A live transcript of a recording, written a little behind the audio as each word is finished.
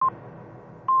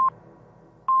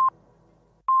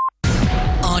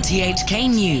RTHK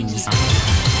News.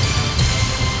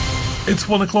 It's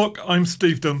 1 o'clock. I'm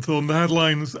Steve Dunthorne. The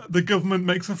headlines. The government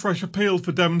makes a fresh appeal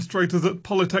for demonstrators at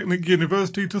Polytechnic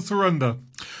University to surrender.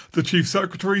 The Chief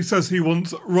Secretary says he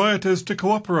wants rioters to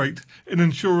cooperate in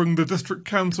ensuring the district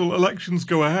council elections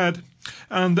go ahead.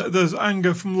 And there's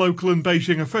anger from local and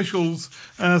Beijing officials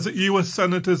as US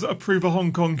senators approve a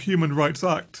Hong Kong Human Rights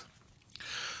Act.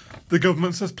 The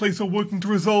government says police are working to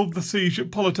resolve the siege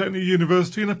at Polytechnic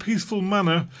University in a peaceful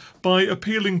manner by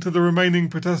appealing to the remaining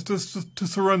protesters to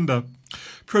surrender.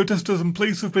 Protesters and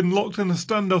police have been locked in a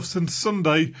standoff since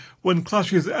Sunday when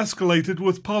clashes escalated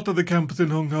with part of the campus in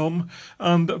Hong Kong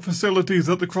and facilities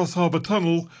at the Cross Harbour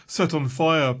Tunnel set on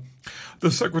fire.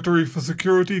 The Secretary for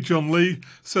Security, John Lee,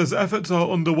 says efforts are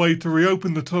underway to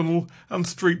reopen the tunnel and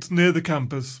streets near the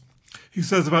campus. He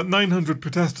says about 900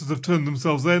 protesters have turned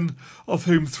themselves in, of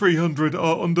whom 300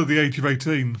 are under the age of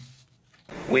 18.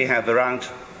 We have around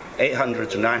 800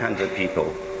 to 900 people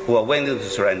who are willing to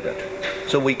surrender.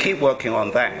 So we keep working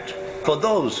on that. For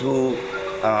those who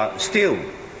still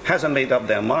hasn't made up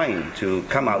their mind to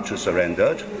come out to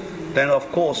surrender, then of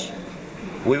course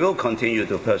we will continue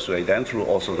to persuade them through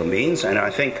all sorts of means. And I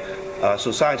think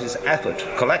society's effort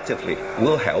collectively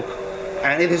will help.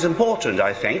 And it is important,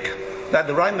 I think, that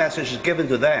the right message is given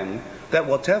to them that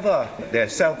whatever their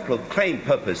self-proclaimed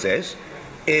purpose is,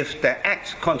 if their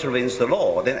act contravenes the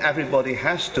law, then everybody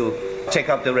has to take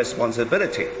up the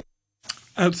responsibility.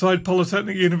 Outside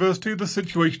Polytechnic University, the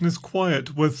situation is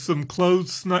quiet, with some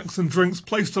clothes, snacks and drinks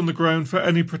placed on the ground for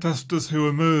any protesters who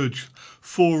emerge.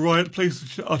 4 riot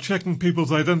police are checking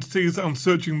people's identities and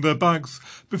searching their bags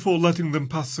before letting them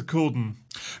pass the cordon.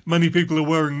 Many people are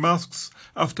wearing masks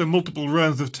after multiple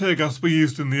rounds of tear gas were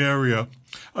used in the area.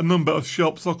 A number of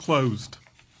shops are closed.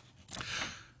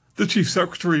 The Chief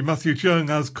Secretary, Matthew Cheung,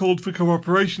 has called for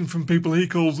cooperation from people he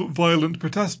calls violent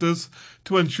protesters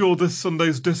to ensure this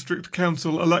Sunday's district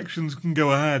council elections can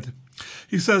go ahead.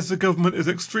 He says the government is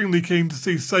extremely keen to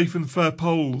see safe and fair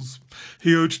polls.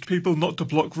 He urged people not to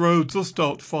block roads or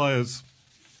start fires.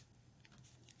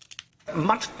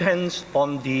 Much depends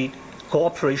on the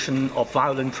cooperation of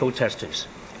violent protesters.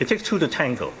 It takes two to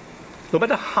tango. No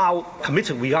matter how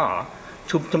committed we are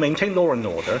to maintain law and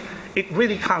order, it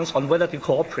really counts on whether they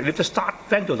cooperate. If they start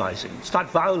vandalizing, start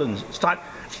violence, start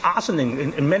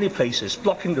arsoning in many places,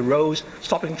 blocking the roads,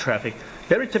 stopping traffic,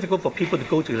 very difficult for people to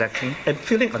go to election and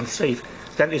feeling unsafe,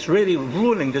 then it's really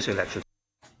ruining this election.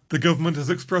 The government has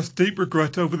expressed deep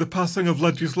regret over the passing of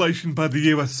legislation by the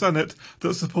US Senate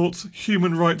that supports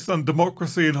human rights and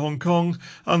democracy in Hong Kong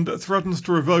and threatens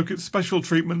to revoke its special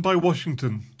treatment by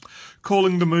Washington.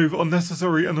 Calling the move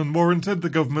unnecessary and unwarranted, the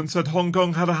government said Hong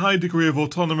Kong had a high degree of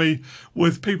autonomy,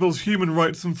 with people's human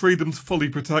rights and freedoms fully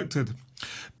protected.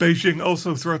 Beijing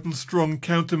also threatened strong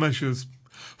countermeasures.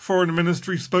 Foreign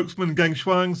Ministry spokesman Geng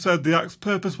Shuang said the act's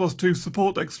purpose was to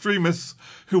support extremists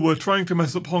who were trying to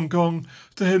mess up Hong Kong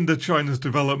to hinder China's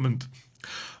development.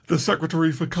 The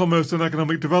Secretary for Commerce and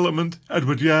Economic Development,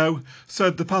 Edward Yao,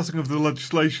 said the passing of the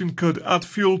legislation could add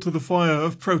fuel to the fire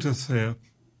of protests here.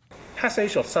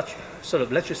 Passage of such sort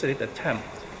of legislative attempt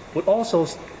would also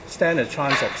stand a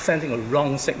chance of sending a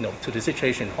wrong signal to the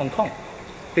situation in Hong Kong,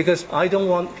 because I don't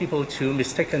want people to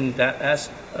mistaken that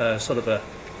as sort of a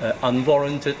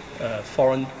unwarranted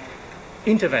foreign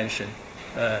intervention,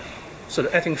 sort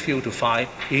of adding fuel to fire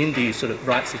in the sort of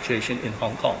riot situation in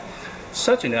Hong Kong.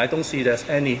 Certainly, I don't see there's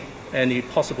any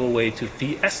possible way to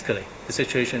de-escalate the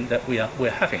situation that we're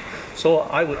having. So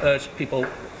I would urge people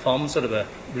from sort of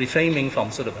refraining from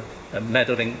sort of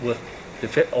meddling with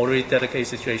the already dedicated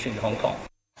situation in Hong Kong.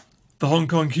 The Hong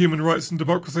Kong Human Rights and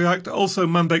Democracy Act also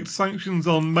mandates sanctions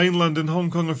on mainland and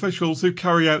Hong Kong officials who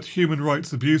carry out human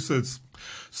rights abuses.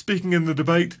 Speaking in the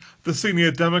debate, the senior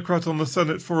Democrat on the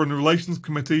Senate Foreign Relations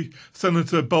Committee,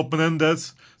 Senator Bob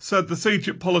Menendez, said the siege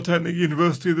at Polytechnic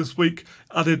University this week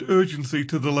added urgency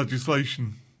to the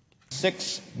legislation.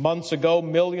 6 months ago,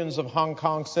 millions of Hong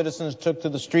Kong citizens took to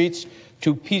the streets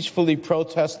to peacefully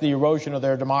protest the erosion of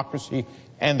their democracy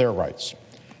and their rights.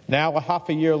 Now, a half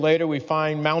a year later, we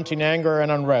find mounting anger and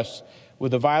unrest,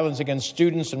 with the violence against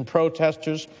students and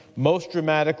protesters, most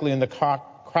dramatically in the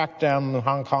crackdown on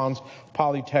Hong Kong's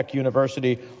Polytech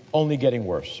University, only getting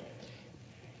worse.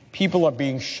 People are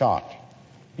being shot.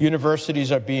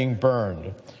 Universities are being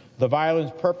burned. The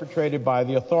violence perpetrated by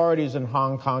the authorities in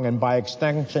Hong Kong and, by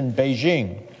extension,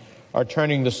 Beijing, are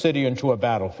turning the city into a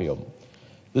battlefield.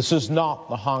 This is not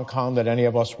the Hong Kong that any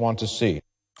of us want to see.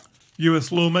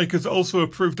 US lawmakers also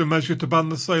approved a measure to ban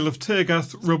the sale of tear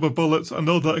gas, rubber bullets and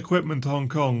other equipment to Hong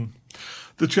Kong.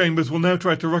 The chambers will now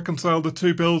try to reconcile the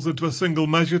two bills into a single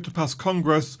measure to pass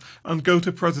Congress and go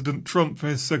to President Trump for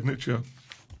his signature.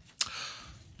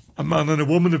 A man and a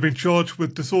woman have been charged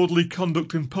with disorderly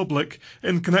conduct in public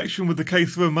in connection with the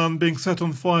case of a man being set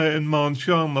on fire in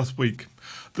Ma'anshan last week.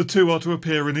 The two are to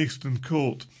appear in Eastern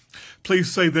Court.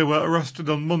 Police say they were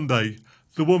arrested on Monday,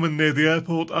 the woman near the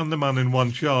airport and the man in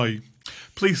Wan Chai.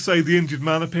 Police say the injured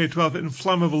man appeared to have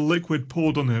inflammable liquid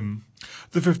poured on him.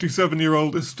 The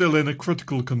 57-year-old is still in a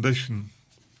critical condition.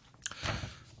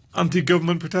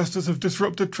 Anti-government protesters have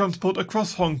disrupted transport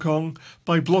across Hong Kong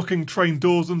by blocking train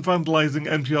doors and vandalising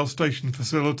MTR station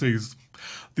facilities.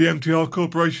 The MTR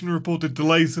Corporation reported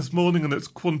delays this morning on its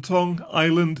Kwun Tong,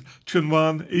 Island, Tsuen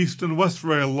Wan, East and West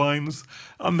Rail lines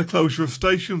and the closure of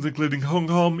stations including Hong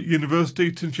Kong,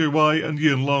 University, Tin Shui Wai and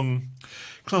Yuen Long.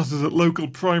 Classes at local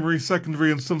primary,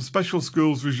 secondary and some special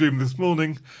schools resumed this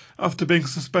morning after being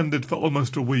suspended for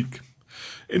almost a week.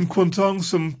 In Kwun Tong,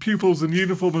 some pupils in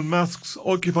uniform and masks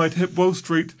occupied Hip Wo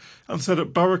Street and set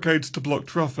up barricades to block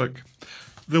traffic.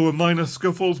 There were minor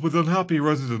scuffles with unhappy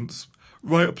residents.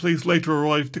 Riot police later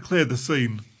arrived to clear the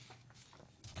scene.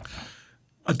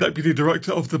 A deputy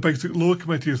director of the Basic Law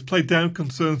Committee has played down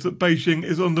concerns that Beijing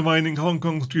is undermining Hong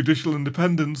Kong's judicial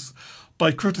independence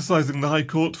by criticising the High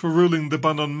Court for ruling the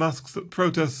ban on masks at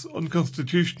protests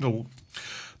unconstitutional.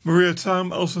 Maria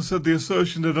Tam also said the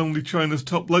assertion that only China's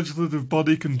top legislative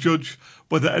body can judge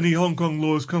whether any Hong Kong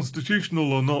law is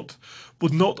constitutional or not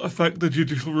would not affect the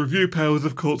judicial review powers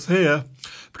of courts here,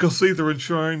 because these are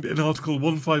enshrined in Article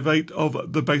 158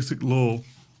 of the Basic Law.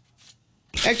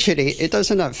 Actually, it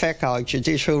doesn't affect our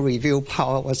judicial review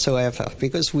power whatsoever,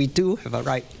 because we do have a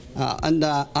right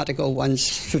under Article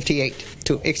 158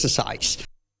 to exercise.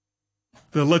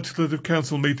 The Legislative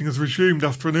Council meeting has resumed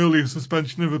after an earlier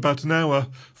suspension of about an hour,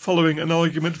 following an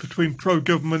argument between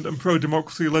pro-government and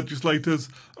pro-democracy legislators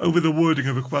over the wording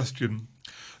of a question.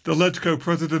 The LegCo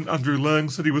President Andrew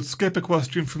Leung said he would skip a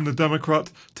question from the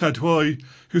Democrat Ted Hui,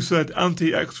 who said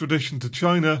anti-extradition to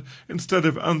China instead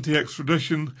of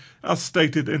anti-extradition, as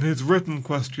stated in his written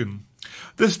question.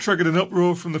 This triggered an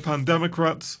uproar from the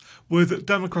Pan-Democrats, with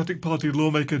Democratic Party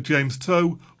lawmaker James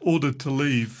To ordered to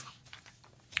leave.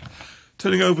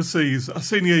 Turning overseas, a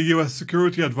senior US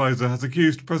security advisor has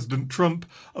accused President Trump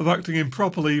of acting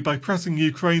improperly by pressing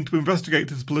Ukraine to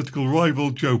investigate his political rival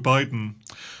Joe Biden.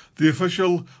 The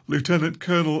official, Lieutenant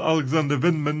Colonel Alexander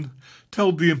Vindman,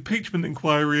 told the impeachment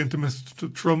inquiry into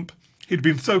Mr. Trump he'd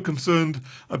been so concerned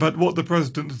about what the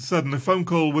president had said in a phone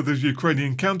call with his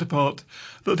Ukrainian counterpart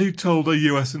that he told a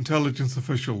US intelligence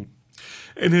official.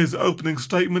 In his opening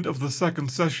statement of the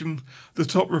second session, the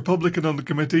top Republican on the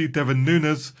committee, Devin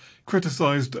Nunes,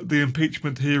 criticised the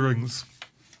impeachment hearings.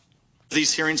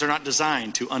 These hearings are not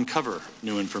designed to uncover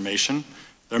new information.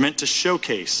 They're meant to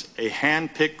showcase a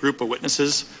hand-picked group of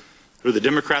witnesses who the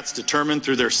Democrats determined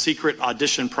through their secret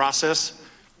audition process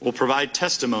will provide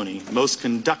testimony most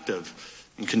conducive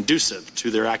and conducive to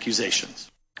their accusations.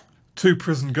 Two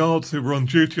prison guards who were on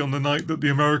duty on the night that the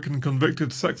American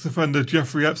convicted sex offender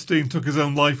Jeffrey Epstein took his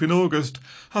own life in August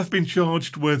have been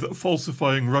charged with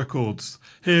falsifying records.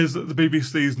 Here's the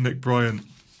BBC's Nick Bryant.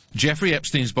 Jeffrey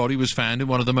Epstein's body was found in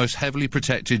one of the most heavily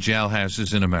protected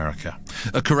jailhouses in America,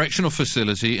 a correctional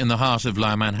facility in the heart of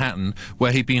Lower Manhattan,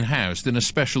 where he'd been housed in a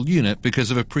special unit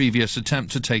because of a previous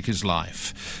attempt to take his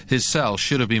life. His cell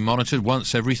should have been monitored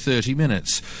once every 30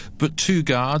 minutes, but two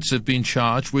guards have been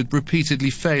charged with repeatedly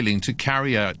failing to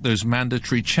carry out those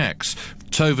mandatory checks.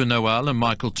 Tova Noel and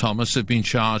Michael Thomas have been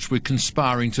charged with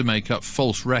conspiring to make up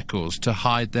false records to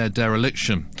hide their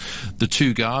dereliction. The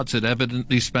two guards had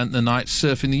evidently spent the night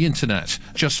surfing the internet,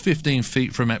 just 15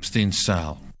 feet from Epstein's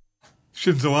cell.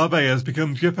 Shinzo Abe has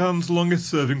become Japan's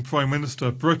longest-serving Prime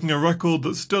Minister, breaking a record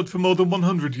that stood for more than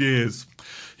 100 years.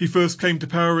 He first came to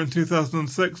power in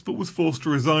 2006 but was forced to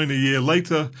resign a year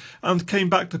later and came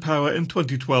back to power in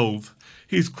 2012.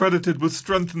 He's credited with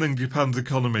strengthening Japan's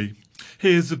economy.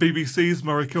 Here's the BBC's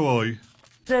Marika Oy.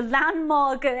 The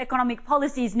landmark economic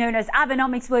policies known as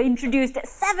Abenomics were introduced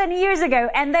 7 years ago,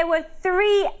 and there were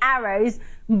three arrows: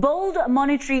 bold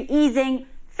monetary easing,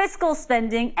 fiscal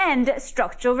spending and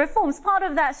structural reforms. Part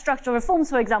of that structural reforms,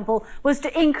 for example, was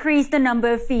to increase the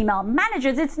number of female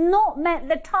managers. It's not met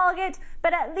the target,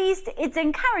 but at least it's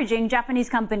encouraging Japanese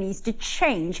companies to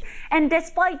change. And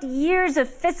despite years of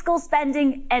fiscal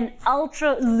spending and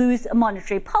ultra-loose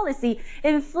monetary policy,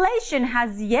 inflation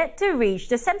has yet to reach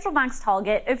the central bank's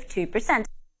target of 2%.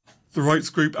 The rights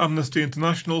group Amnesty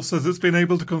International says it's been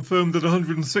able to confirm that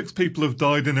 106 people have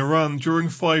died in Iran during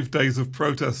 5 days of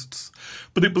protests,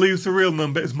 but it believes the real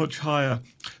number is much higher.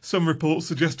 Some reports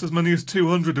suggest as many as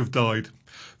 200 have died.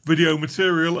 Video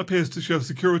material appears to show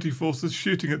security forces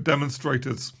shooting at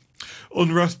demonstrators.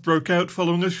 Unrest broke out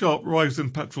following a sharp rise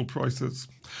in petrol prices.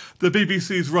 The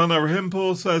BBC's Rana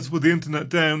Rahimpour says with the internet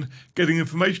down, getting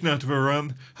information out of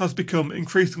Iran has become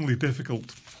increasingly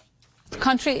difficult. The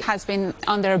country has been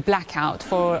under a blackout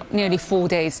for nearly 4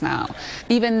 days now.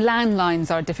 Even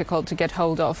landlines are difficult to get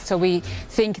hold of, so we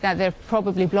think that they're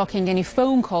probably blocking any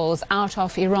phone calls out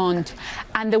of Iran.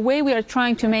 And the way we are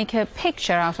trying to make a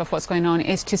picture out of what's going on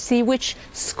is to see which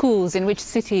schools in which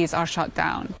cities are shut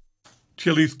down.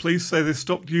 Chile's police say they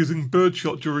stopped using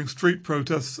birdshot during street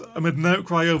protests amid an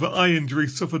outcry over eye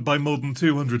injuries suffered by more than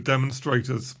 200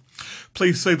 demonstrators.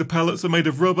 Police say the pellets are made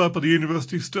of rubber, but a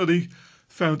university study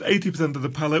found 80% of the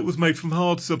pellet was made from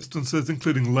hard substances,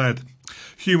 including lead.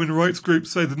 Human rights groups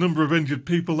say the number of injured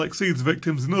people exceeds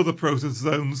victims in other protest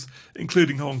zones,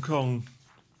 including Hong Kong.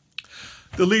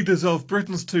 The leaders of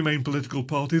Britain's two main political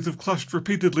parties have clashed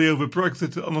repeatedly over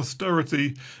Brexit and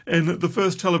austerity in the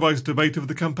first televised debate of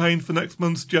the campaign for next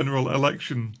month's general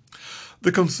election.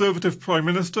 The Conservative Prime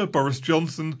Minister, Boris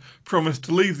Johnson, promised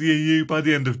to leave the EU by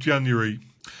the end of January.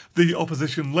 The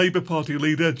opposition Labour Party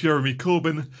leader, Jeremy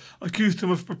Corbyn, accused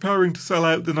him of preparing to sell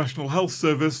out the National Health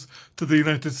Service to the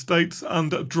United States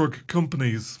and drug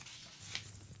companies.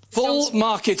 Full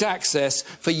market access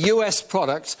for US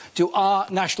products to our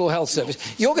National Health Service.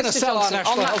 You're going to sell our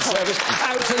National Health Service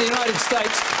out to the United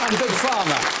States and Big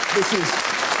Pharma.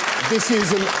 This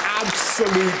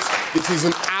is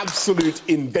an absolute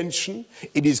invention.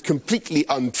 It is completely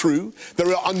untrue.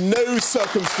 There are no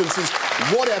circumstances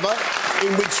whatever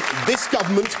in which this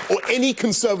government or any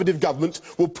Conservative government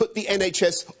will put the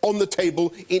NHS on the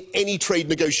table in any trade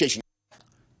negotiation.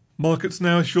 Markets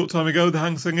now. A short time ago, the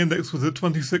Hang Seng Index was at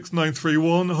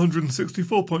 26,931,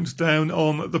 164 points down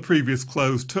on the previous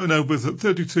close. Turnover is at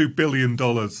 $32 billion.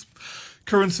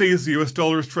 Currencies, the US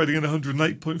dollar is trading at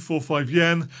 108.45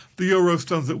 yen. The euro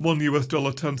stands at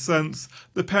 $1 10 cents.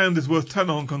 The pound is worth 10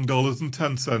 Hong Kong dollars and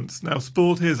 10 cents. Now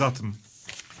sport, here's Atom.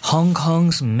 Hong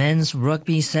Kong's men's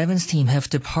rugby sevens team have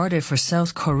departed for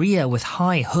South Korea with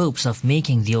high hopes of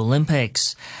making the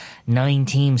Olympics. 9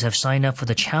 teams have signed up for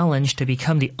the challenge to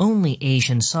become the only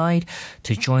Asian side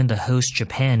to join the host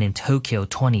Japan in Tokyo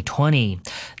 2020.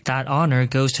 That honor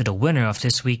goes to the winner of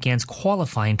this weekend's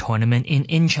qualifying tournament in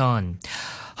Incheon.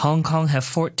 Hong Kong have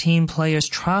 14 players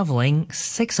traveling.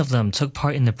 6 of them took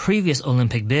part in the previous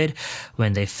Olympic bid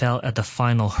when they fell at the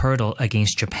final hurdle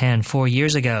against Japan 4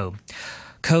 years ago.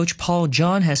 Coach Paul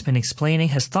John has been explaining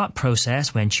his thought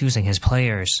process when choosing his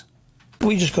players.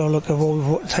 We just got to look at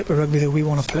what type of rugby that we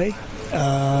want to play.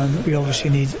 We obviously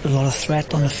need a lot of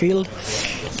threat on the field,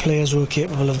 players who are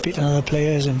capable of beating other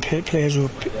players and players who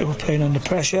are playing under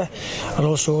pressure. And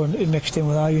also mixed in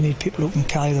with that, you need people who can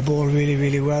carry the ball really,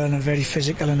 really well and are very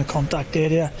physical in the contact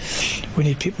area. We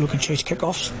need people who can chase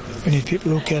kickoffs. We need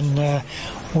people who can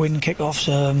win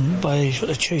kickoffs by sort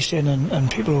of chasing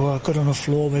and people who are good on the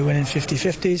floor by winning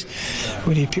 50-50s.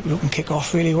 We need people who can kick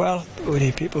off really well. We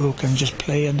need people who can just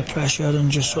play under pressure and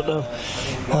just sort of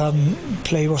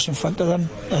play what's in front of them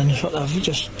and sort of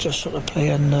just sort of play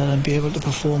and be able to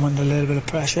perform under a little bit of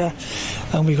pressure.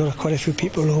 And we've got quite a few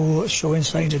people who are showing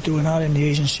signs of doing that in the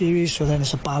Asian series, so then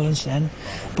it's a balance then,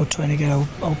 but trying to get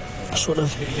our sort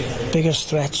of biggest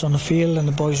threats on the field and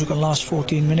the boys who can last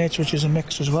 14 minutes, which is a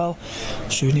mix as well.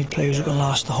 So you need players who can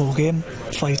last the whole game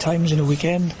 5 times in a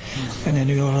weekend, and then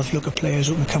you have to look at players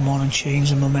who can come on and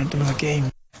change the momentum of the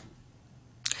game.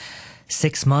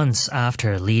 6 months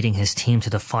after leading his team to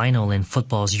the final in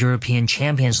football's European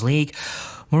Champions League,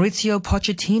 Mauricio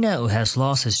Pochettino has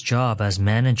lost his job as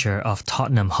manager of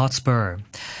Tottenham Hotspur.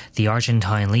 The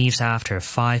Argentine leaves after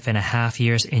 5.5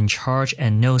 years in charge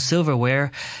and no silverware,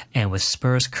 and with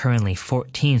Spurs currently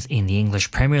 14th in the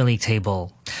English Premier League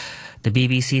table. The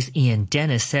BBC's Ian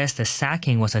Dennis says the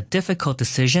sacking was a difficult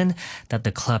decision that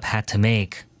the club had to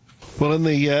make. Well, in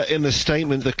the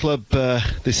statement, the club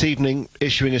this evening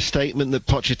issuing a statement that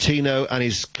Pochettino and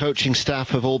his coaching staff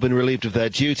have all been relieved of their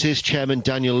duties. Chairman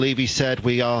Daniel Levy said,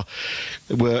 we're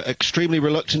extremely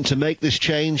reluctant to make this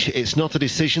change. It's not a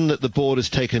decision that the board has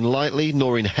taken lightly,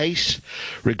 nor in haste.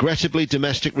 Regrettably,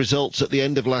 domestic results at the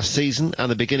end of last season and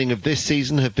the beginning of this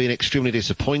season have been extremely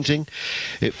disappointing.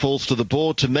 It falls to the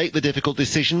board to make the difficult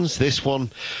decisions, this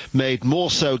one made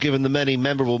more so given the many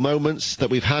memorable moments that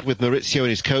we've had with Mauricio and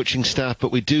his coaching staff,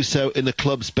 but we do so in the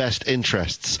club's best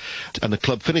interests. And the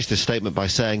club finished this statement by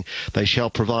saying they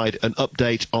shall provide an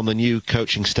update on the new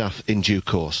coaching staff in due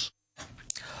course.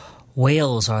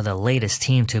 Wales are the latest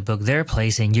team to book their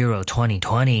place in Euro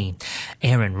 2020.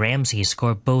 Aaron Ramsey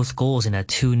scored both goals in a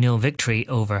 2-0 victory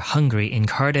over Hungary in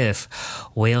Cardiff.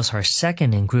 Wales are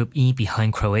second in Group E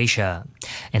behind Croatia.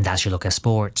 And that's your look at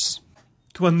sports.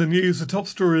 To end the news, a top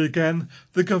story again,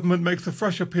 the government makes a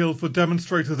fresh appeal for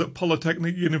demonstrators at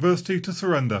Polytechnic University to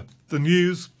surrender. The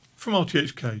news from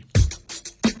RTHK.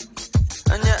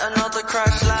 And yet another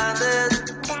crash landed.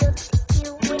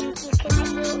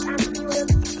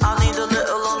 I need a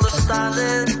little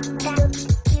understanding.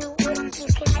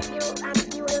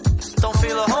 Don't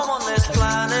feel at home on this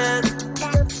planet.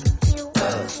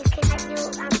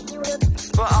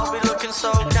 But I'll be looking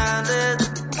so candid.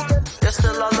 Yes,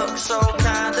 still I look so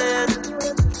candid.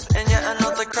 And yet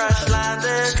another crash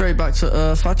landed. Straight back to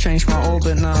Earth, I changed my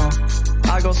orbit now.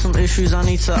 I got some issues I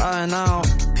need to iron out.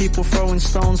 People throwing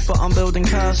stones, but I'm building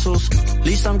castles. At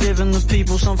least I'm giving the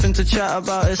people something to chat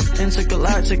about. It's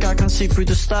intergalactic, I can see through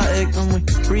the static. And we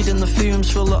breathe in the fumes,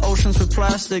 fill the oceans with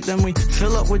plastic. Then we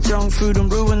fill up with junk food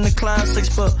and ruin the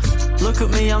classics. But look at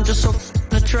me, I'm just so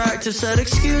attractive. Said,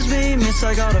 excuse me, miss,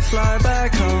 I gotta fly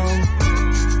back home.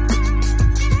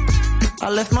 I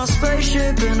left my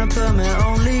spaceship in a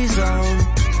permit-only zone.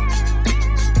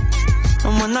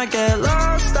 And when I get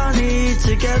lost, I need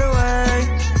to get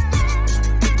away.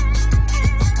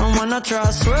 And when I try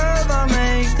to swerve, I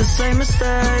make the same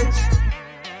mistakes.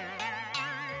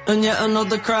 And yet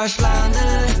another crash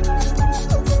landed.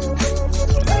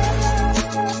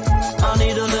 I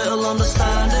need a little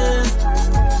understanding.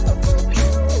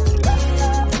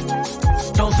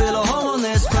 Don't feel at home on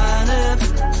this planet.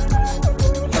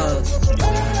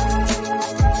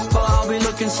 But I'll be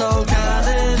looking so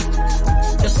candid.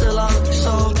 Still I look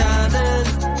so candid.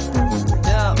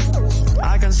 Yeah,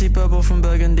 I can see purple from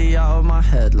burgundy out of my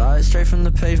headlights. Straight from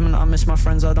the pavement, I miss my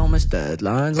friends, I don't miss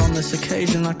deadlines. On this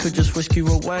occasion, I could just whisk you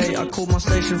away. I called my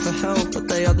station for help, but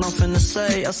they had nothing to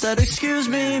say. I said, excuse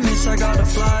me, miss, I gotta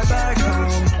fly back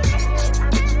home.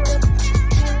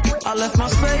 I left my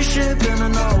spaceship in a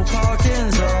no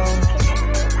parking zone.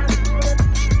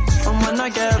 And when I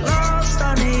get lost,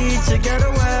 I need to get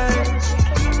away.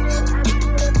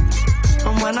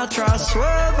 And when I try to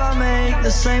swerve, I make the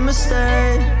same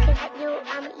mistake.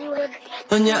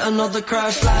 And yet another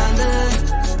crash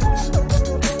landed.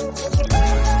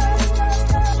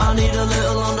 I need a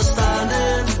little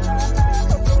understanding.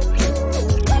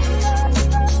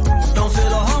 Don't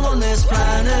feel at home on this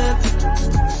planet.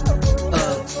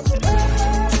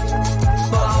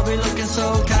 But I'll be looking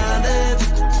so candid.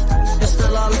 Yet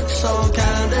still I look so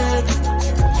candid.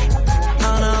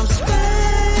 And I'm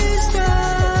spaced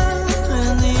out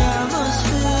in the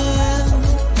atmosphere.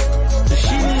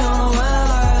 She be unaware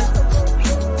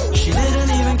like she didn't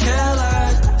even care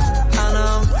like. And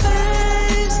I'm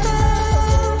phased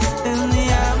out in the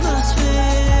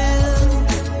atmosphere.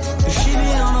 She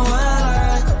be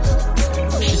unaware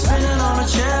like she's spinning on a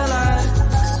chair like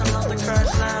it's another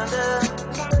crash landed.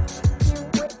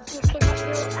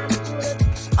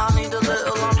 I need a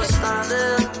little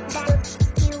understanding.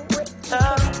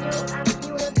 Yeah.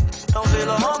 Don't feel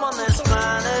at home on this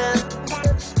planet.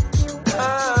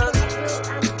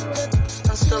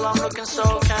 And still I'm looking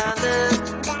so candid.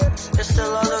 Yeah,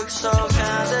 still I look so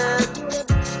candid.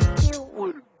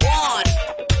 One,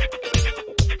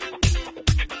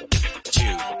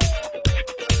 two,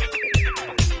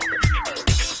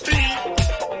 three.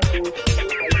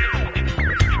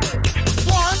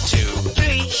 1, 2,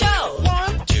 3, show.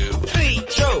 1, 2, 3,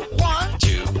 show. 1,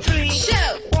 2, 3,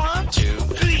 show. 1, 2,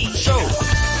 3, show.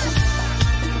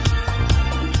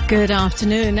 Good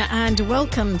afternoon and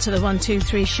welcome to the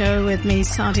 123 show with me,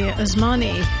 Sadia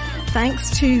Osmani.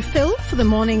 Thanks to Phil for the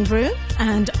morning brew,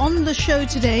 and on the show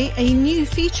today a new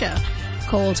feature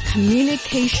called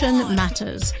Communication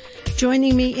Matters.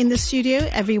 Joining me in the studio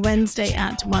every Wednesday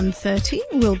at 1:30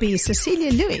 will be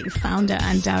Cecilia Louis, founder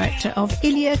and director of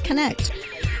Ilia Connect.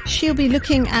 She'll be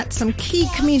looking at some key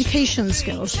communication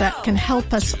skills that can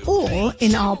help us all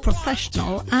in our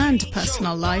professional and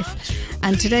personal life.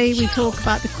 And today we talk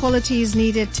about the qualities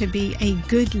needed to be a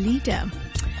good leader.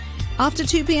 After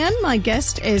 2 p.m, my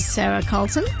guest is Sarah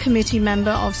Carlton, committee member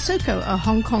of SOCO, a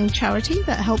Hong Kong charity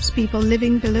that helps people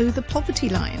living below the poverty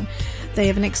line. They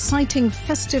have an exciting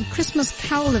festive Christmas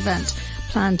carol event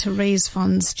planned to raise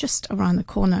funds just around the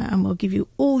corner, and we'll give you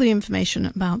all the information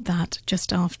about that just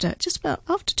about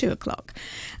after 2 o'clock.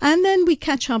 And then we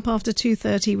catch up after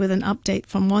 2:30 with an update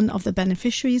from one of the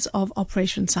beneficiaries of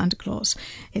Operation Santa Claus.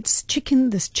 It's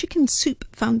this Chicken Soup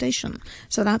Foundation.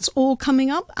 So that's all coming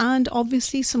up, and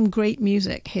obviously some great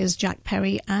music. Here's Jack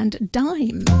Perry and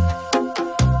Dime.